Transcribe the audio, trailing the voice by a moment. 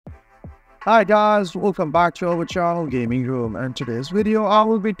Hi guys, welcome back to our channel Gaming Room. In today's video I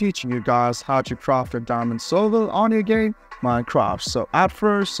will be teaching you guys how to craft a diamond shovel on your game Minecraft. So at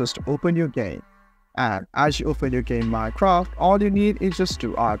first just open your game, and as you open your game Minecraft, all you need is just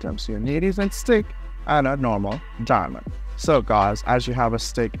two items. You need is a stick and a normal diamond. So guys, as you have a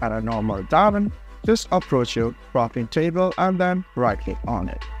stick and a normal diamond, just approach your crafting table and then right click on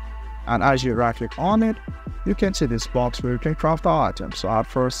it. And as you right click on it, you can see this box where you can craft the item. So at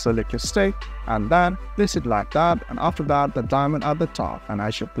first select your stick and then place it like that, and after that the diamond at the top, and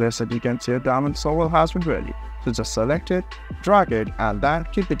as you place it you can see a diamond shovel has been ready. So just select it, drag it, and then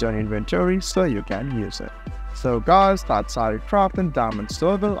keep it on inventory so you can use it. So guys, that's how you craft a diamond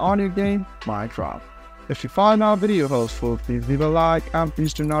shovel on your game Minecraft. If you find our video helpful, please leave a like and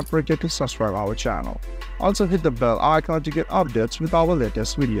please do not forget to subscribe our channel. Also hit the bell icon to get updates with our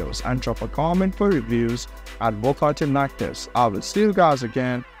latest videos and drop a comment for reviews and more content like this. I will see you guys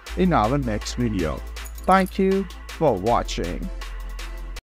again in our next video. Thank you for watching.